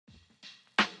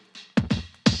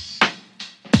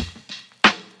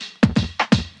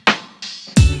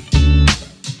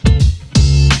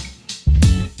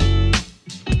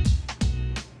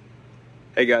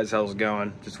Hey guys, how's it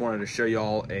going? Just wanted to show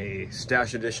y'all a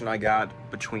stash edition I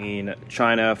got between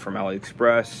China from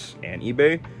Alliexpress and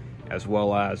eBay, as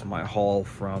well as my haul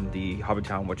from the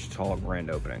HobbyTown Wichita grand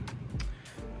opening.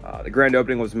 The grand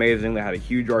opening was amazing. They had a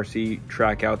huge RC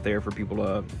track out there for people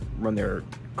to run their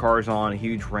cars on, a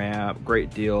huge ramp, great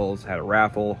deals, had a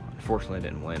raffle. Unfortunately, I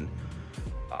didn't win,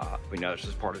 but you know, it's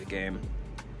just part of the game.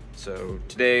 So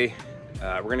today,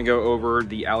 we're gonna go over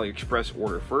the AliExpress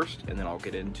order first, and then I'll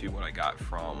get into what I got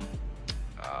from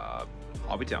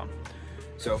HobbyTown.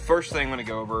 So first thing I'm gonna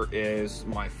go over is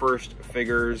my first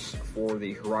figures for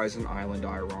the Horizon Island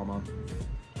diorama.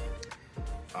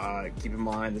 Keep in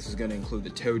mind, this is gonna include the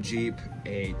tow Jeep,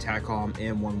 a Tacom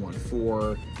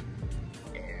M114,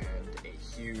 and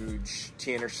a huge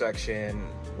T-intersection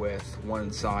with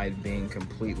one side being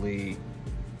completely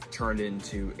turned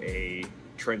into a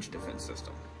trench defense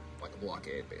system, like a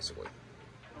blockade basically.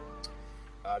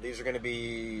 These are going to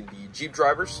be the Jeep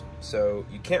drivers, so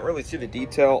you can't really see the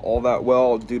detail all that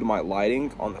well due to my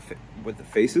lighting on with the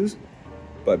faces,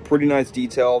 but pretty nice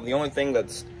detail. The only thing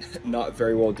that's not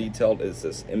very well detailed is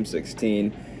this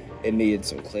M16. It needed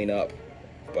some cleanup,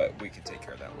 but we can take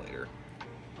care of that later.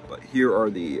 But here are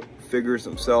the figures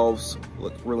themselves.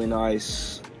 Look really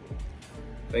nice.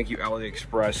 Thank you,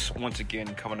 AliExpress, once again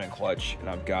coming in clutch, and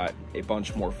I've got a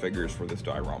bunch more figures for this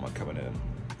diorama coming in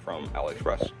from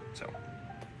AliExpress. So,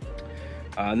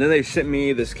 and then they sent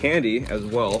me this candy as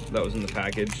well that was in the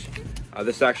package.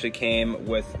 This actually came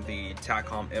with the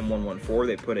Tacom M114.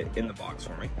 They put it in the box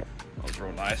for me. That was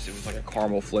real nice. It was like a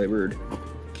caramel flavored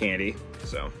candy.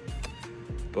 So,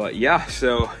 but yeah.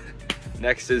 So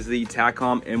next is the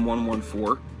Tacom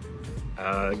M114.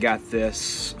 Got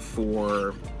this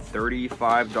for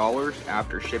 $35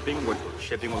 after shipping, which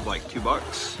shipping was like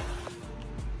 $2.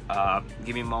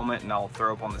 Give me a moment and I'll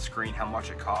throw up on the screen how much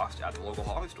it cost at the local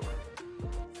hobby store.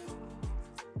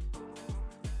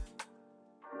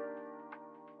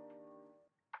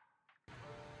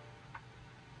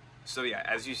 So yeah,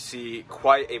 as you see,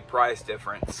 quite a price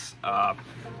difference.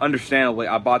 Understandably,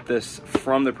 I bought this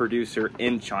from the producer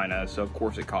in China, so of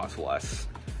course it costs less.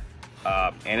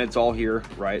 And it's all here,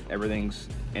 right? Everything's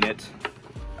in it.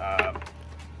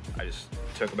 I just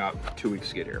took about 2 weeks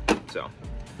to get here. So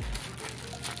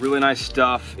really nice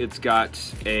stuff. It's got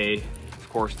of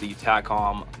course, the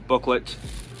Tacom booklet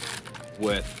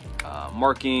with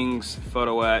markings,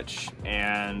 photo etch,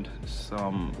 and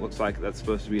some, looks like that's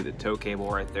supposed to be the tow cable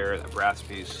right there, that brass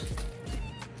piece.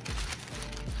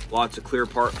 Lots of clear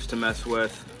parts to mess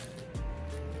with.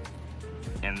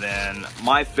 And then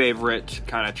my favorite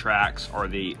kind of tracks are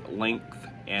the length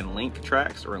and link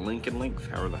tracks, or link and length,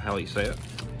 however the hell you say it.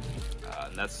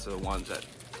 And that's the ones that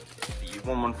the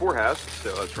 114 has,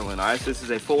 so that's really nice. This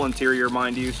is a full interior,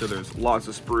 mind you, so there's lots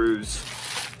of sprues.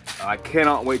 I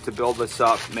cannot wait to build this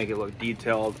up, make it look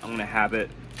detailed. I'm gonna have it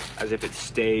as if it's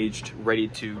staged, ready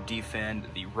to defend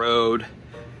the road,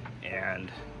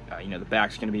 and you know, the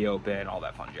back's gonna be open, all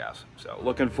that fun jazz. So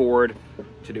looking forward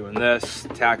to doing this.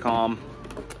 Tacom,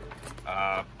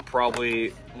 probably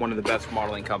one of the best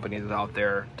modeling companies out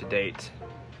there to date.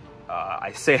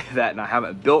 I say that and I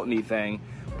haven't built anything,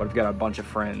 but I've got a bunch of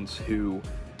friends who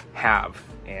have,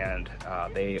 and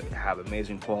they have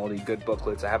amazing quality, good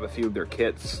booklets. I have a few of their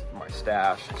kits in my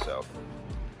stash, so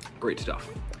great stuff.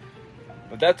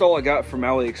 But that's all I got from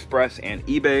AliExpress and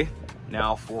eBay.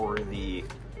 Now for the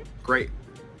Great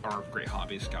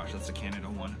Hobbies, gosh, that's the Canada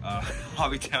one,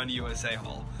 HobbyTown USA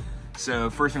haul. So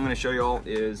first thing I'm going to show y'all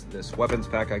is this weapons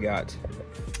pack I got.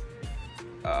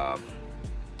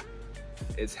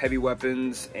 It's heavy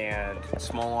weapons and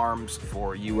small arms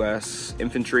for US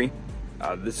infantry.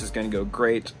 This is going to go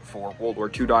great for World War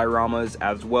II dioramas,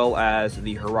 as well as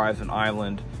the Horizon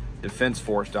Island Defense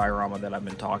Force diorama that I've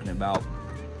been talking about.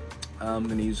 I'm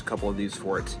going to use a couple of these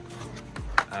for it.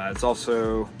 It's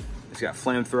got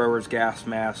flamethrowers, gas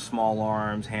masks, small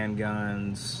arms,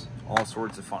 handguns, all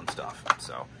sorts of fun stuff.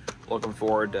 So looking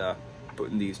forward to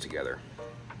putting these together.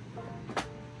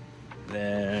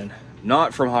 Then,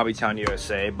 not from HobbyTown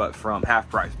USA, but from Half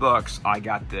Price Books, I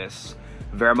got this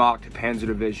Wehrmacht Panzer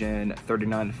Division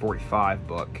 39-45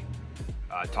 book.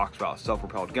 It talks about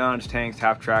self-propelled guns, tanks,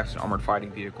 half-tracks, and armored fighting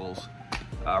vehicles.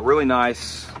 Really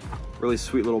nice, really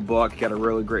sweet little book. Got a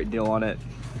really great deal on it.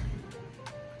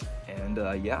 And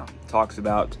yeah, talks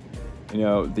about, you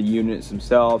know, the units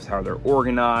themselves, how they're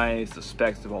organized, the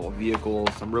specs of all the vehicles,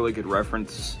 some really good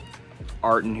reference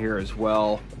art in here as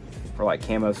well for like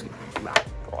camo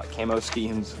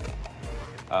schemes.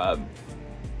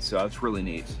 So that's really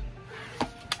neat.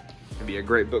 It'd be a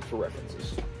great book for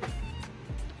references.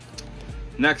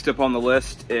 Next up on the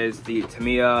list is the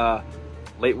Tamiya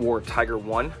Late War Tiger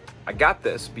 1. I got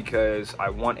this because I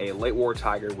want a late war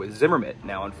tiger with Zimmermitt.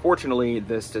 Now, unfortunately,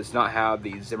 this does not have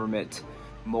the Zimmermitt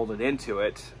molded into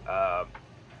it. I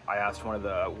asked one of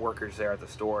the workers there at the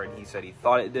store, and he said he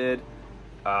thought it did,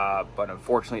 but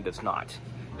unfortunately it does not.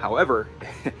 However,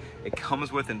 it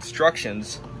comes with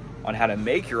instructions on how to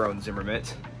make your own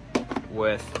Zimmermitt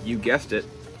with, you guessed it,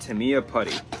 Tamiya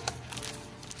putty.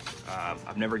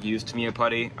 I've never used Tamiya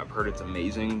putty. I've heard it's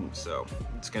amazing, so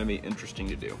it's going to be interesting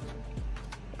to do.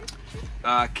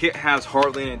 Kit has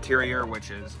Heartland interior,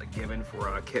 which is a given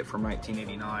for a kit from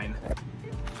 1989.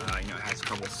 You know, it has a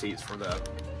couple seats for the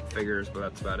figures, but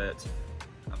that's about it.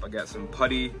 I got some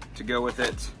putty to go with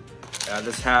it.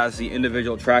 This has the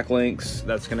individual track links.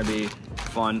 That's going to be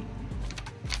fun.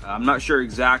 I'm not sure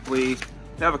exactly.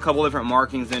 They have a couple different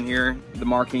markings in here. The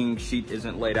marking sheet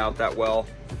isn't laid out that well.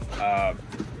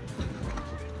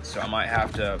 So I might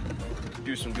have to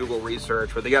do some Google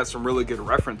research, but they got some really good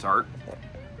reference art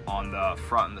on the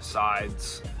front and the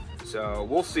sides. So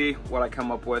we'll see what I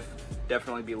come up with.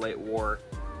 Definitely be late war.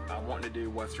 I'm wanting to do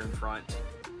Western Front.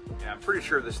 And I'm pretty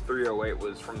sure this 308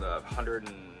 was from the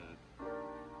 101st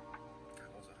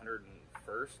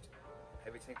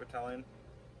Heavy Tank Battalion.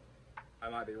 I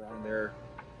might be wrong there.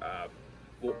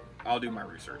 Well, I'll do my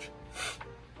research.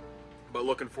 But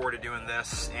looking forward to doing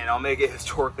this, and I'll make it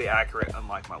historically accurate,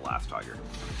 unlike my last Tiger.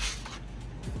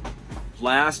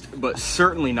 Last, but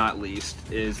certainly not least,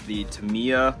 is the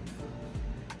Tamiya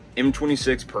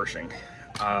M26 Pershing.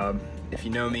 If you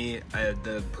know me,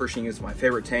 the Pershing is my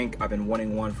favorite tank. I've been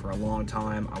wanting one for a long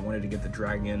time. I wanted to get the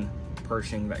Dragon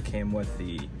Pershing that came with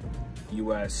the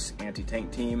US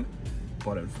anti-tank team,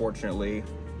 but unfortunately,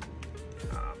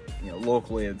 you know,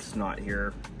 locally it's not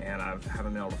here, and I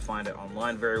haven't been able to find it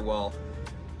online very well.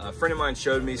 A friend of mine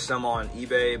showed me some on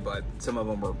eBay, but some of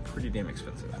them were pretty damn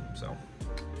expensive. So,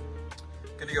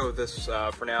 gonna go with this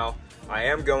for now. I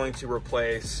am going to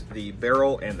replace the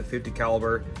barrel and the 50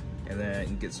 caliber, and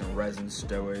then get some resin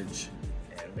stowage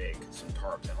and make some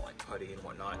tarps out of like putty and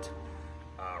whatnot,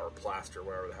 or plaster,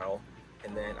 whatever the hell.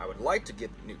 And then I would like to get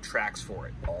new tracks for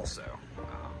it also.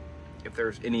 If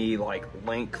there's any like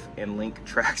length and link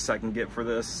tracks I can get for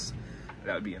this,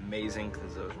 that would be amazing,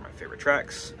 because those are my favorite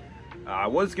tracks. I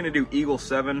was gonna do Eagle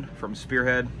 7 from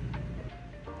Spearhead.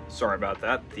 Sorry about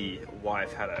that. The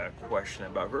wife had a question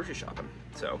about grocery shopping.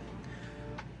 So,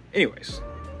 anyways,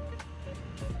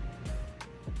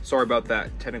 sorry about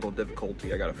that technical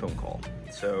difficulty. I got a phone call.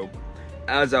 So,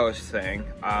 as I was saying,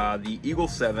 the Eagle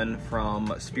 7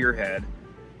 from Spearhead.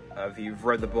 If you've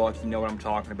read the book, you know what I'm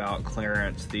talking about.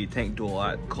 Clarence, the tank duel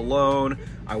at Cologne.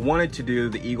 I wanted to do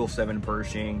the Eagle 7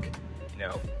 Pershing, you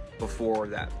know, before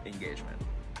that engagement.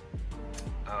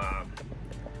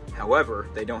 However,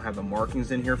 they don't have the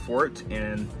markings in here for it,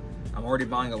 and I'm already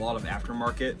buying a lot of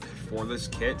aftermarket for this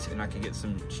kit, and I can get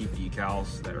some cheap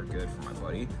decals that are good for my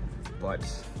buddy. But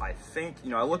I think, you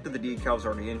know, I looked at the decals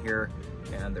already in here,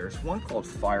 and there's one called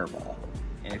Fireball.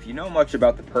 And if you know much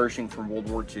about the Pershing from World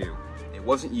War II, it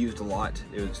wasn't used a lot.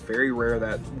 It was very rare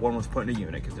that one was put in a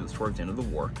unit, because it was towards the end of the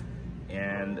war.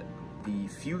 And the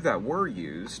few that were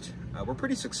used were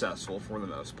pretty successful for the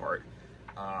most part.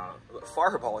 But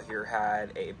Fireball here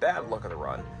had a bad luck of the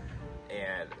run.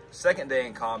 And second day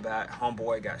in combat,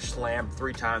 homeboy got slammed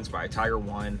 3 times by a Tiger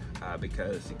 1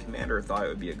 because the commander thought it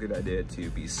would be a good idea to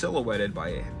be silhouetted by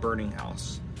a burning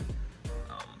house.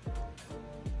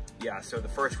 Yeah, so the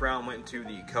first round went into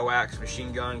the coax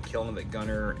machine gun, killing the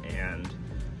gunner and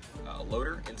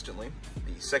loader instantly.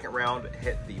 The second round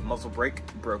hit the muzzle brake,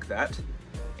 broke that.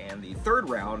 And the third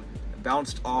round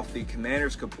bounced off the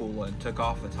commander's cupola and took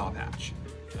off the top hatch,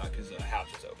 because the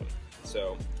hatch was open.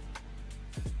 So,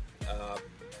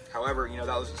 however, you know,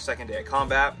 that was the second day of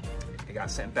combat. It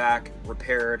got sent back,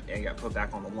 repaired, and got put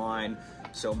back on the line.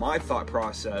 So my thought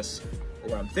process, or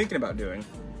what I'm thinking about doing,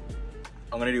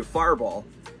 I'm gonna do Fireball,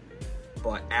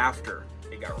 but after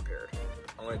it got repaired.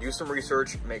 I'm gonna do some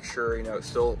research, make sure, you know, it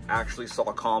still actually saw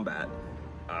combat,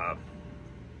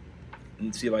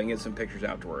 and see if I can get some pictures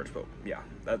afterwards. But yeah,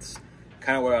 that's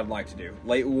kind of what I'd like to do.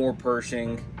 Late war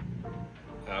Pershing,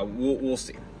 we'll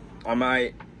see.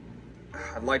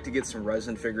 I'd like to get some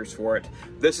resin figures for it.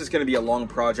 This is gonna be a long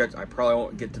project. I probably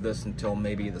won't get to this until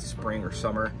maybe the spring or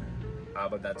summer,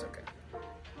 but that's okay.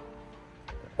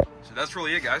 So that's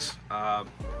really it, guys.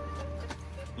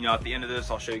 You know, at the end of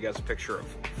this, I'll show you guys a picture of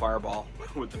Fireball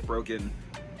with the broken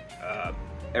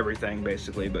everything,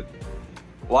 basically. But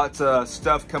lots of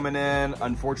stuff coming in.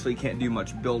 Unfortunately, can't do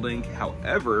much building.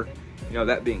 However, you know,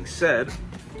 that being said,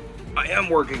 I am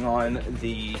working on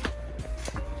the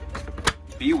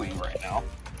B-Wing right now.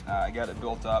 I got it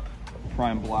built up,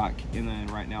 prime black, and then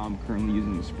right now I'm currently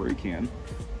using the spray can.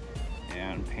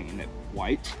 and painting it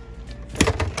white.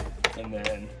 And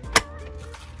then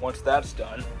once that's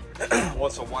done,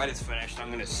 once the white is finished,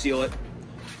 I'm gonna seal it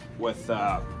with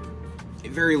a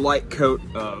very light coat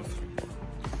of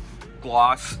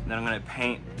gloss. Then I'm gonna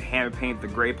hand paint the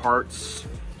gray parts,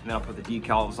 and then I'll put the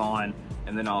decals on,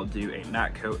 and then I'll do a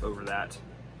matte coat over that,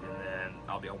 and then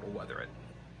I'll be able to weather it.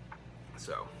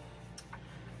 So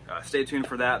stay tuned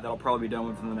for that. That'll probably be done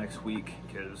within the next week,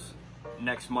 because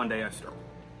next Monday I start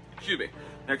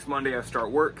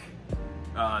work.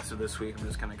 So this week I'm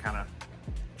just gonna kind of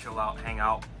chill out, hang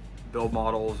out, build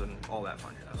models, and all that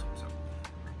fun jazz. So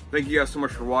thank you guys so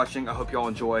much for watching. I hope y'all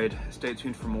enjoyed. Stay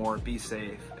tuned for more. Be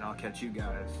safe, and I'll catch you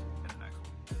guys